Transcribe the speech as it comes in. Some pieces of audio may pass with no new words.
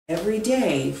Every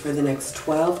day for the next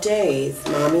 12 days,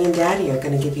 Mommy and Daddy are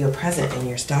going to give you a present in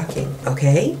your stocking,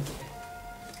 okay?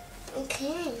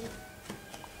 Okay.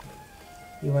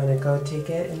 You want to go take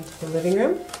it into the living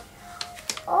room?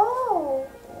 Oh,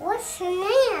 what's in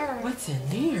there? What's in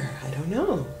there? I don't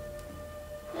know.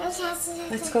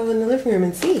 Let's go in the living room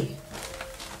and see.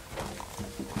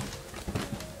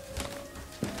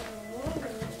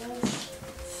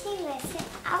 See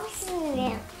what's in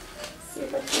there. See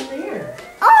what's in there.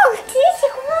 Oh, there's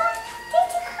a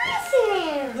glass in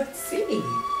there. Let's see.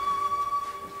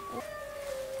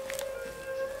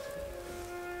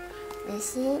 This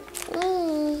is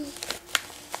me.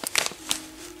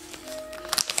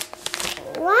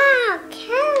 Wow,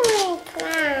 coloring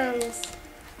crayons.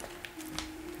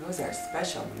 Those are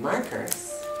special markers.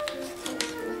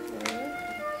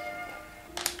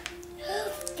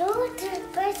 Those are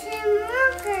special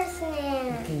markers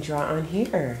now. You can draw on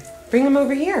here. Bring them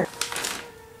over here.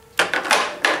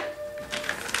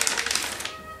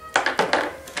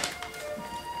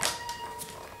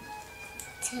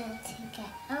 To take it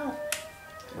out.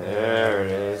 There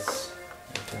it is.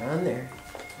 They're on there.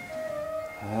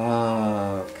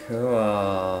 Oh,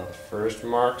 cool. First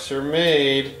marks are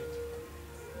made.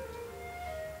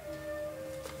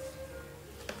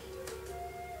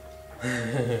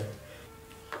 And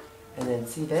then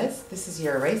see this? This is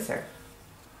your eraser.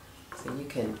 So you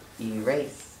can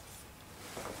erase.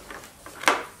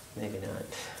 Maybe not.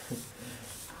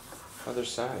 Other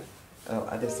side. Oh,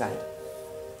 other side.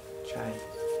 Try.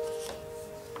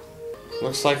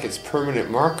 Looks like it's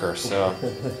permanent marker, so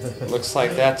looks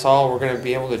like that's all we're going to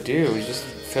be able to do is just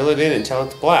fill it in until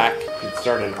it's black. You could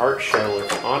start an art show with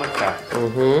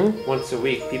Annika. Once a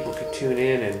week, people could tune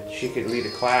in and she could lead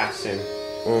a class in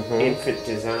infant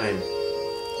design.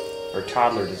 Or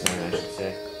toddler design, I should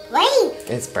say. Wait.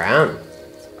 It's brown.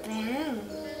 Brown.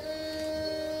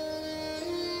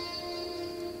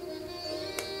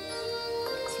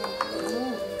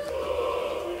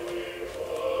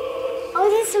 Oh,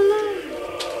 there's some more.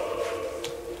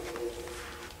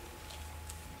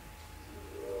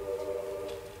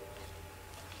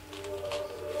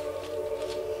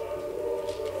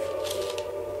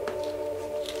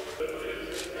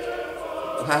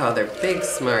 Wow, they're big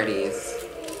Smarties.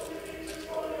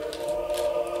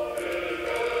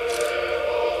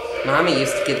 Mommy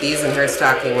used to get these in her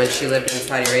stocking when she lived in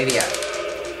Saudi Arabia.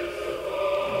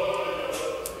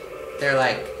 They're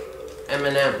like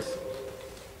M&M's,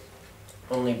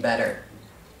 only better.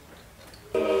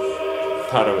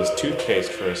 Thought it was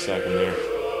toothpaste for a second there.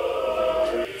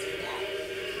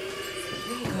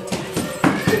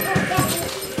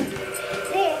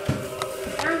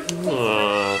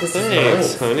 Aw,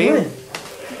 thanks, honey.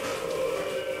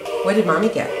 What did Mommy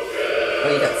get? Oh,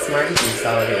 you got Smartie juice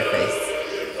all over your face.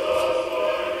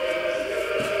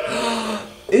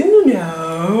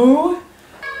 Uno!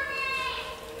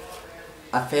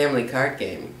 A family card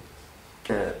game.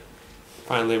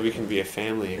 Finally, we can be a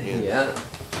family again. Yeah.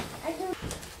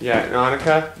 Yeah, and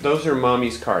Annika, those are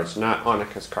Mommy's cards, not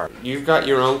Annika's cards. You've got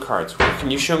your own cards.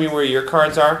 Can you show me where your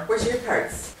cards are? Where's your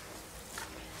cards?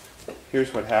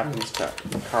 Here's what happens to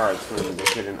cards when they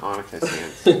get in Annika's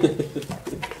hands.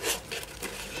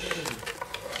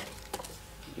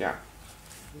 Yeah.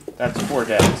 That's 4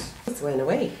 decks. It went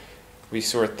away. We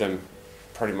sort them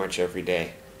pretty much every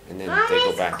day, and then they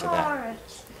go back to that.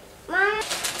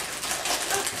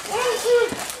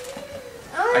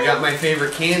 I got my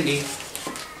favorite candy.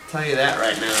 Tell you that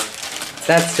right now.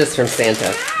 That's just from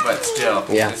Santa. But still,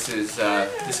 Yeah.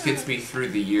 this gets me through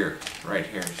the year right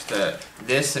here. Just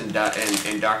this and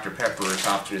Dr. Pepper as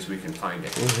often as we can find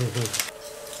it.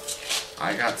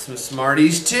 I got some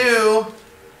Smarties too.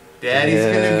 Daddy's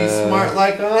gonna be smart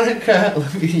like Annika.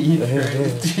 Look at you trying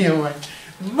to steal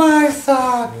my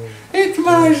sock. It's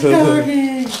my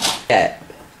stocking. Yeah.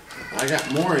 I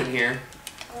got more in here.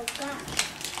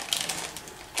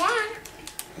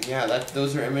 Yeah,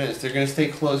 those are M&Ms. They're gonna stay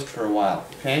closed for a while.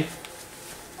 Okay.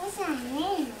 What's that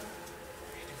mean?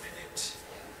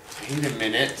 Wait a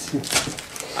minute.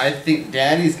 I think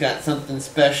Daddy's got something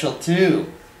special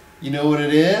too. You know what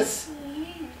it is?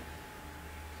 Yeah.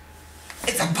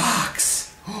 It's a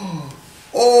box!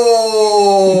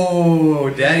 Oh!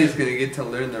 Daddy's gonna get to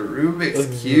learn the Rubik's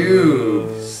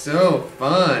Cube. So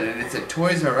fun. And it's a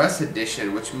Toys R Us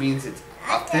edition, which means it's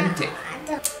authentic.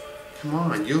 Come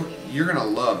on, you're gonna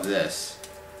love this.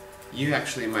 You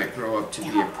actually might grow up to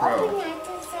be a pro.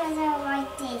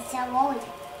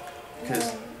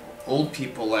 Because old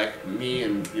people like me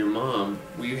and your mom,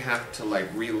 we have to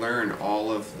like relearn all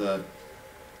of the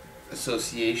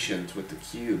associations with the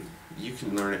cube. You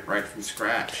can learn it right from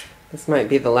scratch. This might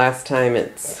be the last time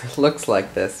it looks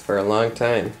like this for a long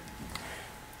time.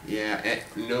 Yeah,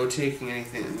 no taking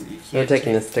anything. You can't No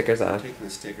taking the stickers off. Taking the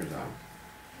stickers off.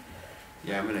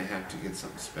 Yeah, I'm gonna have to get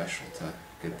something special to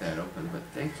get that open. But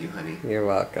thank you, honey. You're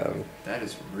welcome.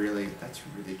 That's really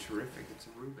terrific. It's a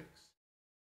Rubik's.